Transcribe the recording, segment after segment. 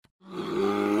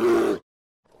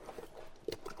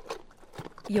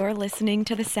You're listening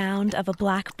to the sound of a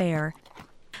black bear.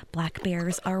 Black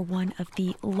bears are one of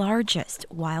the largest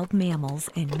wild mammals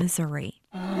in Missouri.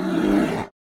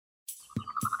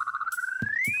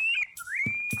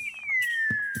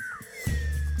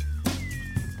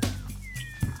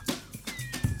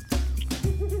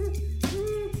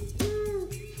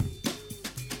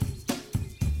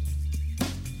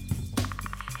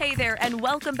 Hey there, and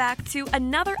welcome back to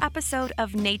another episode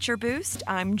of Nature Boost.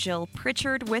 I'm Jill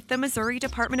Pritchard with the Missouri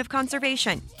Department of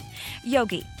Conservation.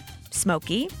 Yogi,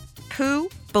 Smokey, Pooh,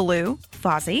 Baloo,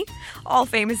 Fozzie, all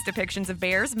famous depictions of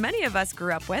bears many of us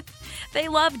grew up with. They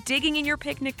love digging in your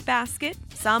picnic basket,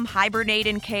 some hibernate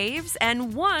in caves,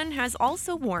 and one has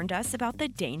also warned us about the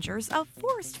dangers of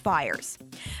forest fires.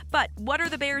 But what are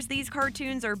the bears these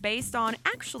cartoons are based on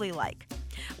actually like?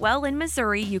 Well, in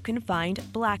Missouri, you can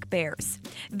find black bears.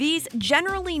 These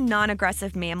generally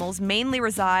non-aggressive mammals mainly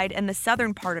reside in the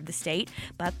southern part of the state,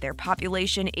 but their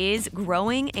population is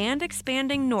growing and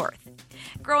expanding north.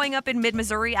 Growing up in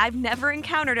mid-Missouri, I've never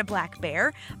encountered a black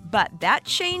bear, but that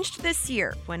changed this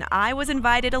year when I was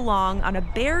invited along on a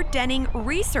bear denning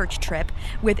research trip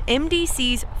with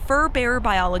MDC's fur bearer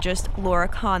biologist Laura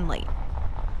Conley.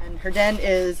 And her den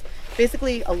is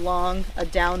basically a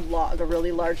downed log, a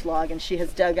really large log, and she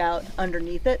has dug out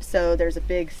underneath it, so there's a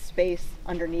big space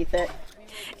underneath it.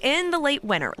 In the late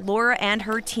winter, Laura and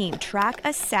her team track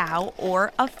a sow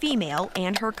or a female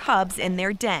and her cubs in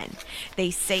their den.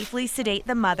 They safely sedate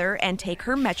the mother and take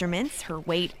her measurements, her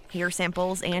weight, hair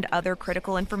samples, and other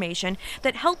critical information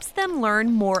that helps them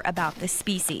learn more about the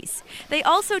species. They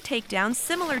also take down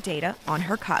similar data on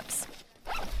her cubs.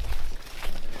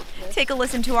 Take a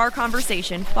listen to our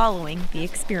conversation following the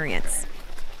experience.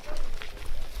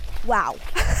 Wow.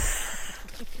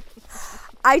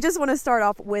 I just want to start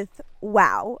off with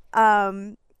wow.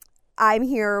 I'm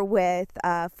here with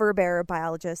fur bearer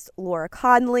biologist Laura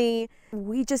Conley.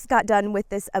 We just got done with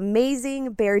this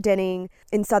amazing bear denning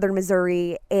in southern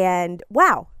Missouri, and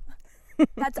wow,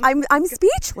 I'm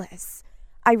speechless.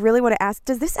 I really want to ask,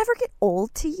 does this ever get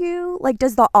old to you? Like,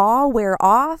 does the awe wear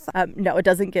off? No, it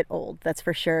doesn't get old, that's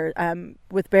for sure.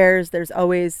 With bears, there's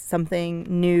always something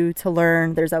new to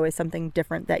learn. There's always something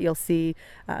different that you'll see.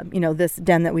 This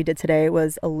den that we did today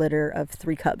was a litter of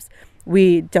 3 cubs.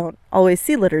 We don't always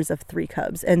see litters of 3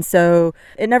 cubs, and so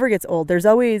it never gets old. There's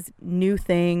always new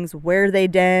things, where they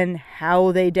den,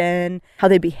 how they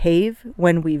behave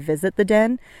when we visit the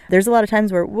den. There's a lot of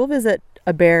times where we'll visit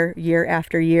a bear year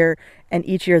after year, and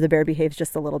each year the bear behaves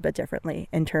just a little bit differently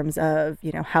in terms of,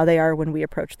 how they are when we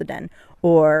approach the den,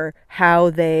 or how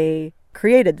they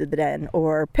created the den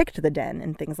or picked the den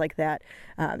and things like that.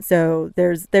 So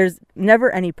there's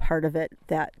never any part of it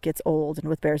that gets old, and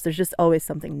with bears there's just always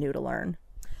something new to learn.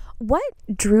 What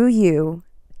drew you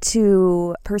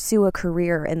to pursue a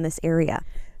career in this area?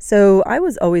 So I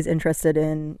was always interested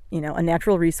in, a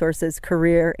natural resources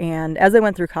career, and as I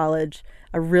went through college,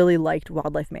 I really liked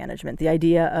wildlife management. The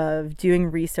idea of doing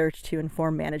research to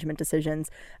inform management decisions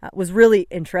was really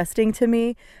interesting to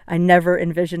me. I never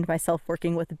envisioned myself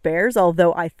working with bears,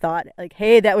 although I thought,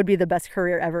 hey, that would be the best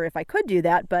career ever if I could do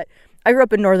that. But I grew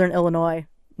up in northern Illinois,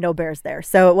 no bears there.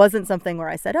 So it wasn't something where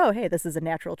I said, oh, hey, this is a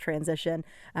natural transition.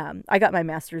 I got my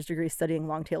master's degree studying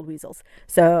long-tailed weasels.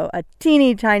 So a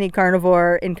teeny tiny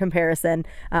carnivore in comparison.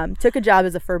 Took a job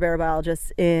as a fur bearer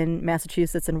biologist in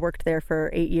Massachusetts and worked there for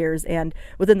 8 years. And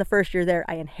within the first year there,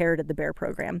 I inherited the bear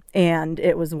program. And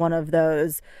it was one of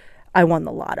those, I won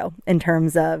the lotto in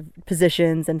terms of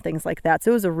positions and things like that.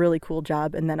 So it was a really cool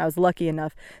job. And then I was lucky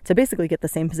enough to basically get the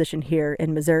same position here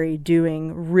in Missouri,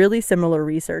 doing really similar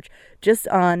research just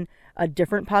on a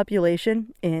different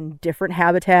population in different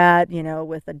habitat,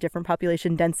 with a different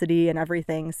population density and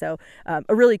everything. So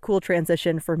a really cool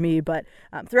transition for me. But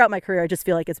throughout my career, I just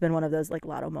feel like it's been one of those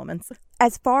lotto moments.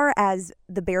 As far as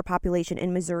the bear population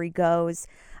in Missouri goes,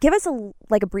 give us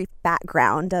a brief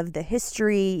background of the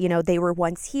history. They were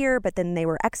once here, but then they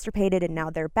were extirpated and now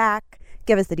they're back.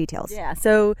 Give us the details. Yeah,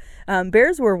 so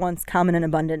bears were once common and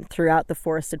abundant throughout the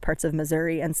forested parts of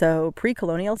Missouri. And so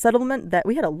pre-colonial settlement, that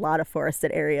we had a lot of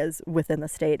forested areas within the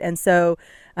state. And so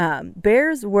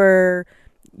bears were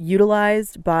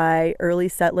utilized by early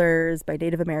settlers, by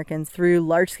Native Americans through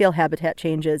large-scale habitat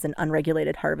changes and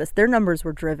unregulated harvest. Their numbers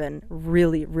were driven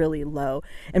really, really low.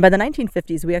 And by the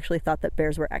 1950s, we actually thought that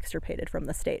bears were extirpated from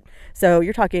the state. So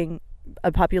you're talking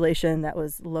a population that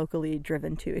was locally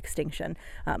driven to extinction.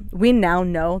 We now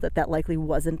know that that likely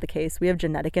wasn't the case. We have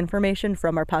genetic information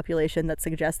from our population that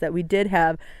suggests that we did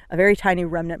have a very tiny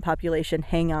remnant population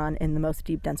hang on in the most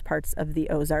deep, dense parts of the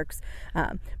Ozarks.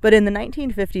 But in the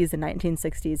 1950s and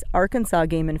 1960s, Arkansas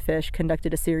Game and Fish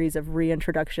conducted a series of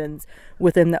reintroductions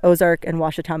within the Ozark and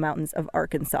Ouachita Mountains of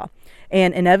Arkansas.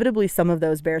 And inevitably, some of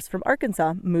those bears from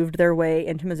Arkansas moved their way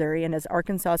into Missouri, and as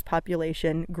Arkansas's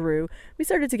population grew, we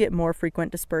started to get more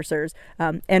frequent dispersers.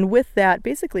 And with that,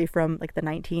 basically from like the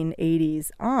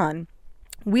 1980s on,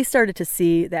 we started to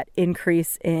see that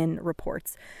increase in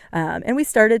reports. And we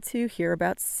started to hear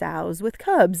about sows with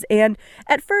cubs. And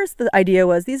at first, the idea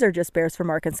was these are just bears from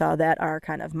Arkansas that are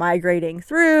kind of migrating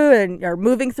through and are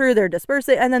moving through, they're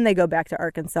dispersing, and then they go back to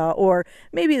Arkansas, or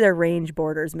maybe their range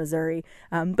borders Missouri.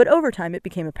 But over time, it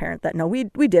became apparent that no,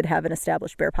 we did have an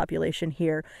established bear population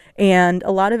here. And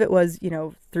a lot of it was,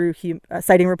 through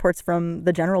sighting reports from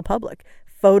the general public.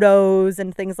 Photos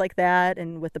and things like that.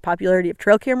 And with the popularity of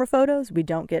trail camera photos, we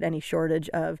don't get any shortage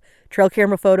of trail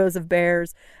camera photos of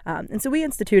bears. And so we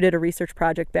instituted a research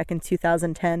project back in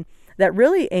 2010 that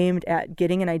really aimed at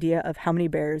getting an idea of how many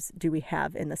bears do we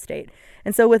have in the state.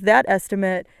 And so with that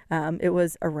estimate, it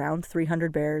was around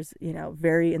 300 bears,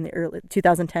 very in the early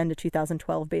 2010 to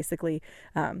 2012, basically.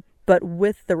 But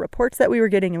with the reports that we were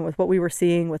getting and with what we were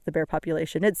seeing with the bear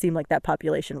population, it seemed like that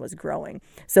population was growing.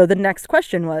 So the next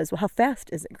question was, well, how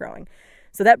fast is it growing?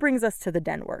 So that brings us to the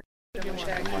den work.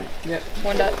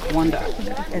 One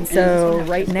dot. And so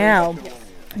right now,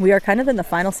 we are kind of in the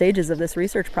final stages of this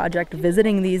research project,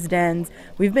 visiting these dens.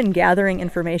 We've been gathering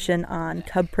information on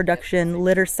cub production,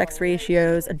 litter sex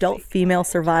ratios, adult-female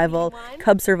survival,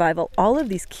 cub survival, all of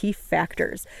these key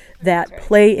factors that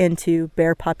play into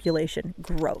bear population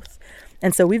growth.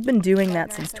 And so we've been doing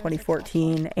that since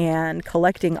 2014 and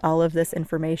collecting all of this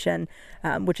information,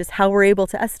 which is how we're able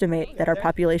to estimate that our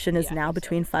population is now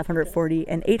between 540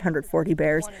 and 840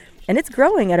 bears. And it's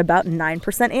growing at about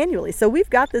 9% annually. So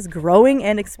we've got this growing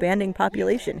and expanding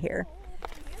population here.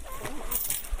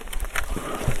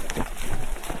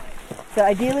 So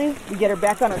ideally, we get her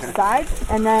back on her side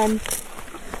and then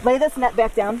lay this net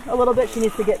back down a little bit. She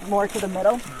needs to get more to the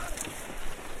middle.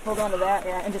 Hold on to that,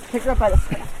 yeah, and just pick her up by the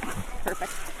scruff.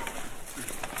 Perfect.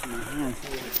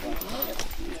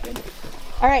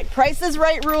 All right, Price is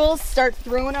Right rules. Start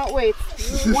throwing out weights.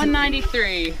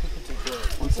 $193.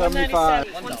 $175.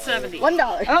 $170. $1.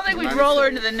 I don't think we'd roll her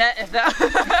into the net if that.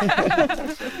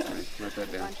 Write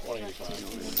that down.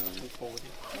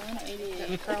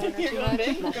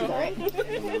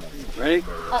 Ready?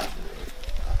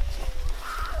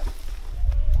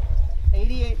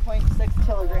 88.6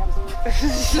 kilograms.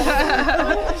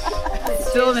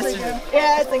 Still Mr.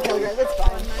 Yeah, it's in kilograms. It's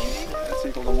fine. That's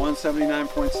equal to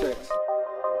 179.6.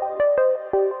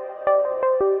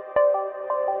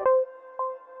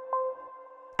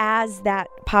 As that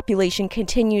population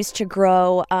continues to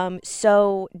grow,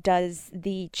 so does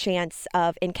the chance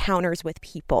of encounters with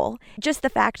people. Just the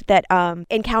fact that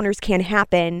encounters can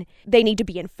happen, they need to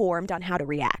be informed on how to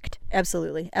react.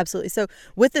 Absolutely. Absolutely. So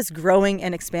with this growing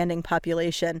and expanding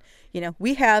population,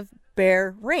 we have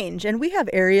bear range, and we have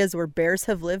areas where bears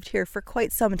have lived here for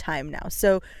quite some time now.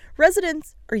 So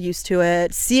residents are used to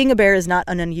it. Seeing a bear is not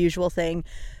an unusual thing.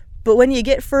 But when you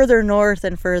get further north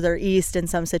and further east in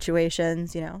some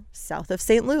situations, south of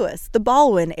St. Louis, the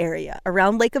Baldwin area,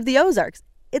 around Lake of the Ozarks,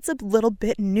 it's a little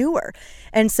bit newer.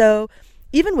 And so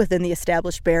even within the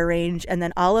established bear range and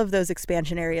then all of those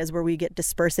expansion areas where we get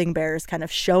dispersing bears kind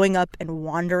of showing up and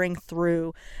wandering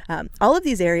through, all of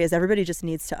these areas, everybody just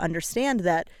needs to understand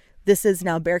that this is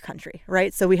now bear country,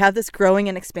 right? So we have this growing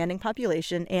and expanding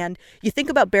population, and you think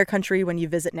about bear country when you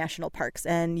visit national parks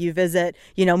and you visit,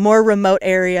 more remote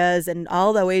areas and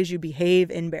all the ways you behave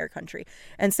in bear country.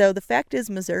 And so the fact is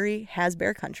Missouri has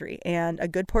bear country, and a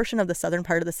good portion of the southern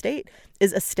part of the state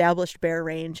is established bear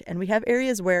range, and we have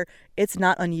areas where it's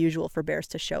not unusual for bears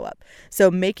to show up.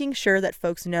 So making sure that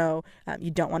folks know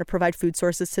you don't want to provide food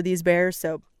sources to these bears.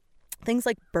 So things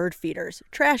like bird feeders,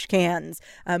 trash cans,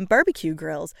 barbecue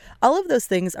grills, all of those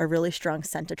things are really strong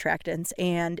scent attractants.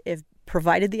 And if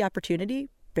provided the opportunity,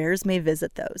 bears may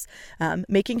visit those.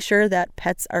 Making sure that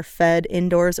pets are fed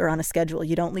indoors or on a schedule.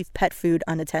 You don't leave pet food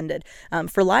unattended.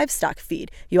 For livestock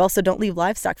feed, you also don't leave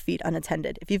livestock feed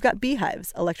unattended. If you've got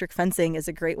beehives, electric fencing is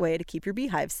a great way to keep your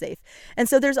beehives safe. And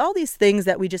so there's all these things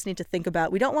that we just need to think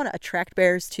about. We don't want to attract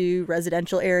bears to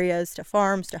residential areas, to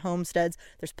farms, to homesteads.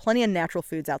 There's plenty of natural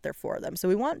foods out there for them. So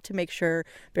we want to make sure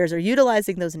bears are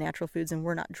utilizing those natural foods and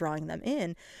we're not drawing them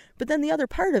in. But then the other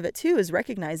part of it too is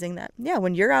recognizing that,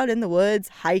 when you're out in the woods,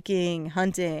 hiking,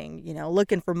 hunting,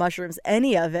 looking for mushrooms,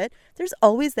 any of it, there's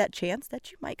always that chance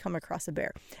that you might come across a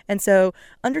bear. And so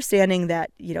understanding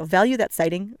that, value that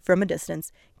sighting from a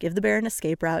distance, give the bear an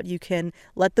escape route. You can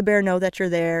let the bear know that you're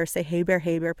there, say, hey bear,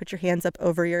 put your hands up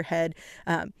over your head.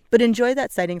 But enjoy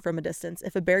that sighting from a distance.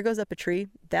 If a bear goes up a tree,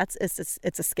 that's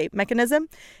its escape mechanism.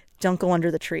 Don't go under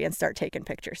the tree and start taking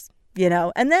pictures.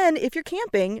 And then if you're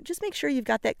camping, just make sure you've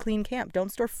got that clean camp.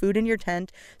 Don't store food in your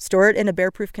tent. Store it in a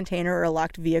bear-proof container or a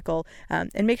locked vehicle,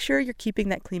 and make sure you're keeping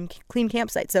that clean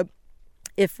campsite. So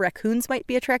if raccoons might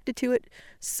be attracted to it,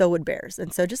 so would bears.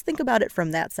 And so just think about it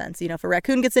from that sense. If a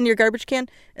raccoon gets into your garbage can,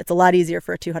 it's a lot easier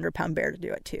for a 200-pound bear to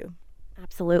do it too.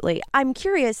 Absolutely. I'm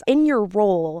curious, in your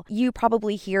role, you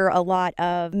probably hear a lot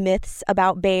of myths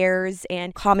about bears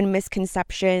and common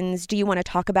misconceptions. Do you want to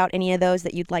talk about any of those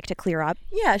that you'd like to clear up?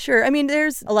 Yeah, sure.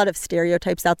 There's a lot of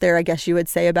stereotypes out there, I guess you would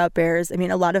say, about bears.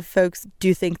 A lot of folks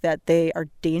do think that they are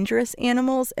dangerous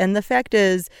animals. And the fact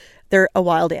is, they're a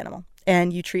wild animal.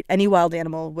 And you treat any wild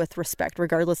animal with respect,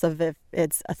 regardless of if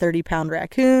it's a 30-pound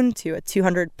raccoon to a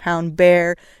 200-pound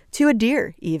bear to a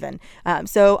deer even.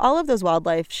 So all of those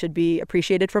wildlife should be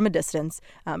appreciated from a distance.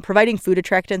 Providing food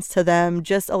attractants to them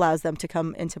just allows them to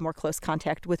come into more close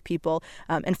contact with people.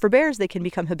 And for bears, they can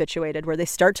become habituated where they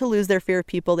start to lose their fear of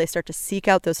people. They start to seek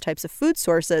out those types of food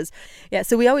sources. Yeah,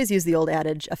 so we always use the old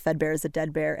adage, a fed bear is a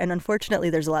dead bear. And unfortunately,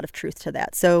 there's a lot of truth to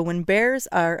that. So when bears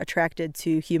are attracted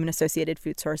to human-associated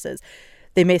food sources,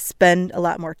 they may spend a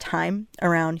lot more time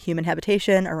around human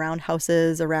habitation, around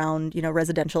houses, around,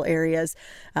 residential areas.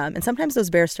 And sometimes those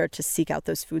bears start to seek out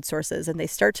those food sources, and they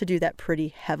start to do that pretty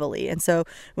heavily. And so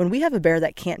when we have a bear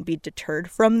that can't be deterred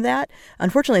from that,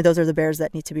 unfortunately, those are the bears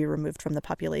that need to be removed from the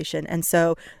population. And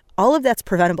so all of that's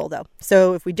preventable, though.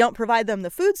 So if we don't provide them the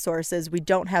food sources, we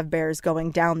don't have bears going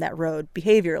down that road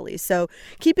behaviorally. So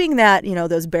keeping that,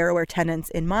 those bear-aware tenants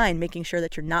in mind, making sure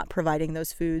that you're not providing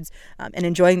those foods and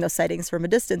enjoying those sightings from a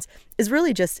distance is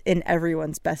really just in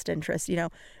everyone's best interest.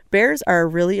 Bears are a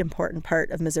really important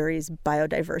part of Missouri's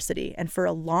biodiversity. And for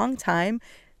a long time,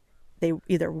 they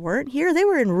either weren't here, they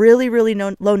were in really, really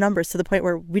low numbers to the point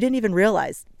where we didn't even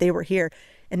realize they were here.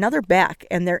 And now they're back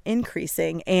and they're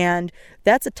increasing. And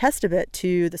that's a testament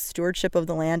to the stewardship of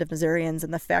the land of Missourians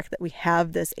and the fact that we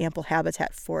have this ample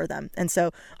habitat for them. And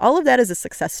so all of that is a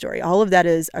success story. All of that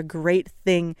is a great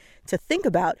thing to think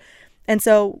about. And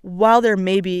so while there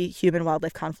may be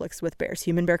human-wildlife conflicts with bears,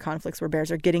 human-bear conflicts where bears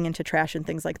are getting into trash and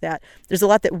things like that, there's a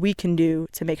lot that we can do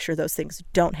to make sure those things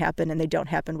don't happen and they don't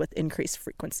happen with increased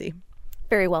frequency.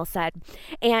 Very well said.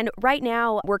 And right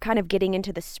now we're kind of getting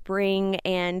into the spring,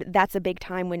 and that's a big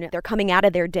time when they're coming out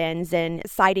of their dens and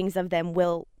sightings of them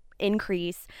will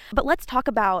increase. But let's talk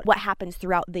about what happens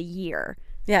throughout the year.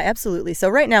 Yeah, absolutely. So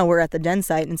right now we're at the den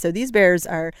site, and so these bears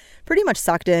are pretty much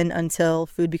socked in until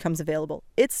food becomes available.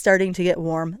 It's starting to get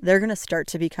warm. They're going to start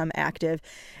to become active,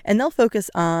 and they'll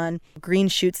focus on green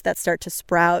shoots that start to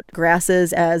sprout,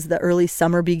 grasses as the early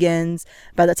summer begins.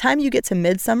 By the time you get to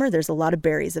midsummer, there's a lot of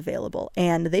berries available,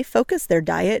 and they focus their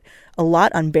diet a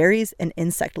lot on berries and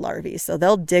insect larvae. So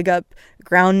they'll dig up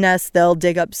ground nests, they'll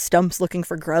dig up stumps looking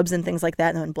for grubs and things like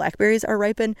that. And when blackberries are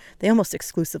ripened, they almost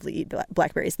exclusively eat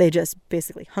blackberries. They just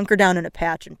basically hunker down in a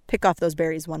patch and pick off those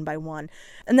berries one by one.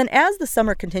 And then as the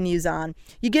summer continues on,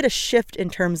 you get a shift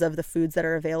in terms of the foods that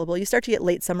are available. You start to get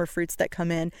late summer fruits that come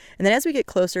in. And then as we get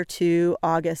closer to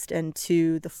August and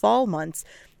to the fall months,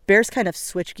 bears kind of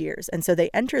switch gears. And so they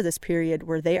enter this period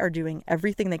where they are doing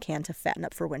everything they can to fatten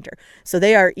up for winter. So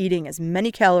they are eating as many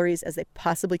calories as they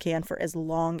possibly can for as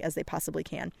long as they possibly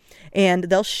can. And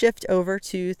they'll shift over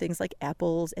to things like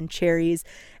apples and cherries.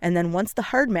 And then once the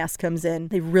hard mass comes in,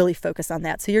 they really focus on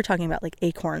that. So you're talking about like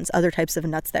acorns, other types of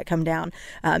nuts that come down.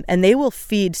 And they will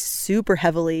feed super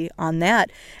heavily on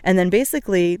that. And then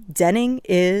basically denning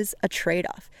is a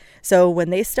trade-off. So when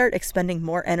they start expending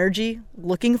more energy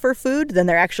looking for food than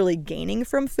they're actually gaining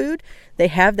from food, they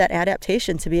have that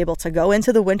adaptation to be able to go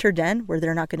into the winter den where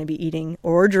they're not going to be eating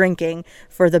or drinking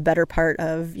for the better part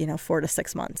of, 4 to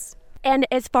 6 months. And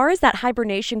as far as that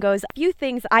hibernation goes, a few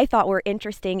things I thought were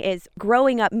interesting is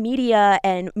growing up, media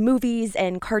and movies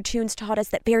and cartoons taught us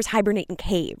that bears hibernate in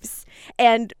caves.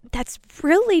 And that's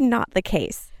really not the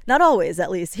case. Not always,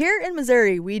 at least. Here in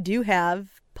Missouri, we do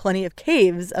have plenty of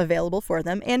caves available for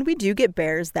them, and we do get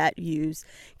bears that use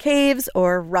caves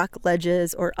or rock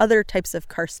ledges or other types of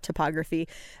karst topography.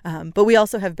 But we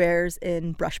also have bears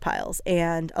in brush piles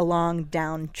and along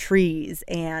down trees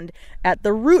and at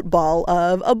the root ball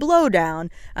of a blowdown.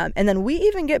 And then we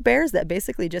even get bears that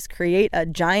basically just create a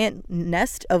giant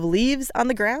nest of leaves on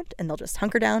the ground, and they'll just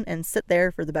hunker down and sit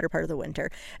there for the better part of the winter.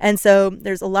 And so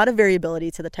there's a lot of variability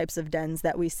to the types of dens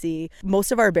that we see.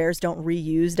 Most of our bears don't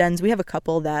reuse dens. We have a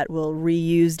couple that will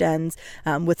reuse dens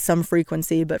with some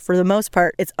frequency, but for the most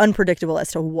part, it's unpredictable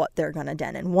as to what they're going to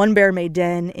den in. One bear may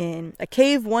den in a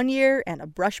cave one year and a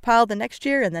brush pile the next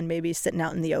year, and then maybe sitting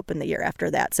out in the open the year after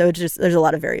that. So it's just, there's a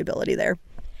lot of variability there.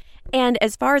 And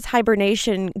as far as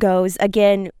hibernation goes,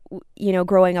 again,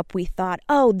 growing up, we thought,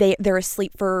 oh, they're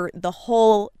asleep for the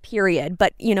whole period.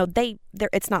 But,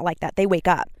 it's not like that. They wake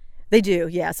up. They do,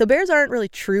 yeah. So bears aren't really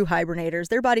true hibernators.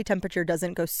 Their body temperature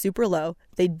doesn't go super low.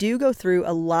 They do go through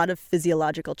a lot of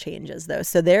physiological changes, though.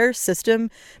 So their system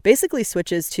basically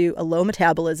switches to a low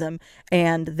metabolism,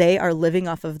 and they are living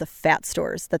off of the fat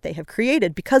stores that they have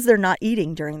created because they're not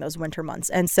eating during those winter months.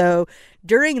 And so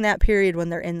during that period when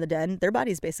they're in the den, their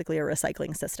body's basically a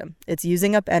recycling system. It's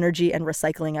using up energy and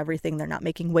recycling everything. They're not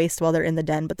making waste while they're in the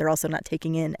den, but they're also not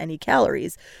taking in any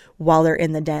calories while they're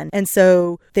in the den. And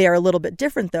so they are a little bit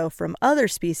different, though, from other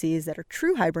species that are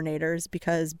true hibernators,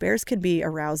 because bears can be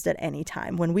aroused at any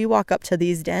time. When we walk up to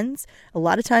these dens, a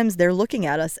lot of times they're looking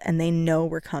at us and they know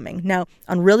we're coming. Now,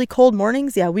 on really cold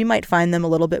mornings, yeah, we might find them a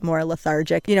little bit more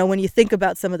lethargic. When you think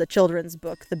about some of the children's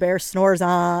book, the bear snores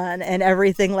on and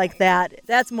everything like that,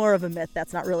 that's more of a myth.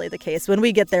 That's not really the case. When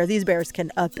we get there, these bears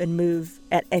can up and move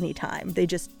at any time. They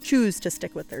just choose to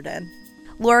stick with their den.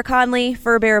 Laura Conley,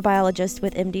 fur bear biologist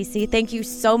with MDC, thank you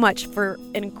so much for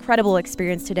an incredible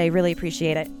experience today. Really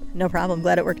appreciate it. No problem.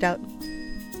 Glad it worked out.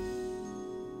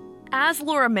 As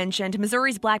Laura mentioned,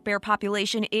 Missouri's black bear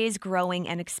population is growing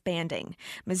and expanding.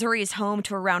 Missouri is home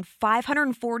to around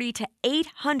 540 to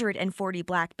 840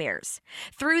 black bears.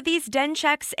 Through these den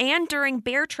checks and during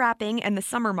bear trapping in the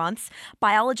summer months,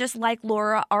 biologists like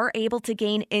Laura are able to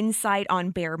gain insight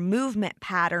on bear movement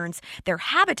patterns, their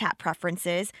habitat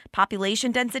preferences,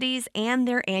 population densities, and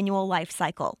their annual life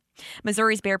cycle.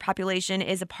 Missouri's bear population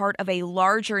is a part of a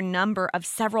larger number of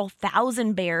several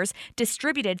thousand bears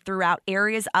distributed throughout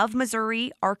areas of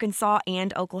Missouri, Arkansas,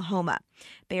 and Oklahoma.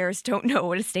 Bears don't know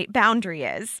what a state boundary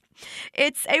is.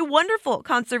 It's a wonderful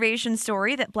conservation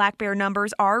story that black bear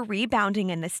numbers are rebounding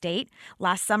in the state.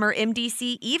 Last summer,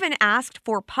 MDC even asked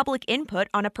for public input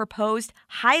on a proposed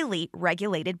highly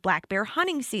regulated black bear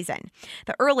hunting season.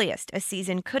 The earliest a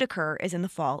season could occur is in the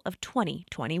fall of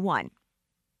 2021.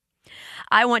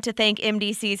 I want to thank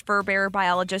MDC's fur bear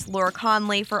biologist Laura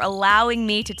Conley for allowing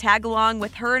me to tag along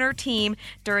with her and her team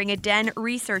during a den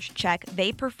research check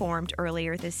they performed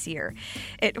earlier this year.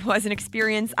 It was an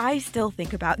experience I still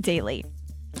think about daily.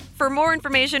 For more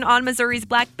information on Missouri's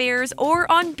black bears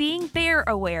or on being bear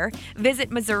aware, visit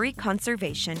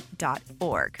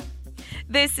MissouriConservation.org.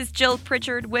 This is Jill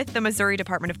Pritchard with the Missouri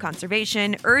Department of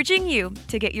Conservation, urging you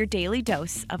to get your daily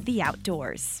dose of the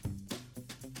outdoors.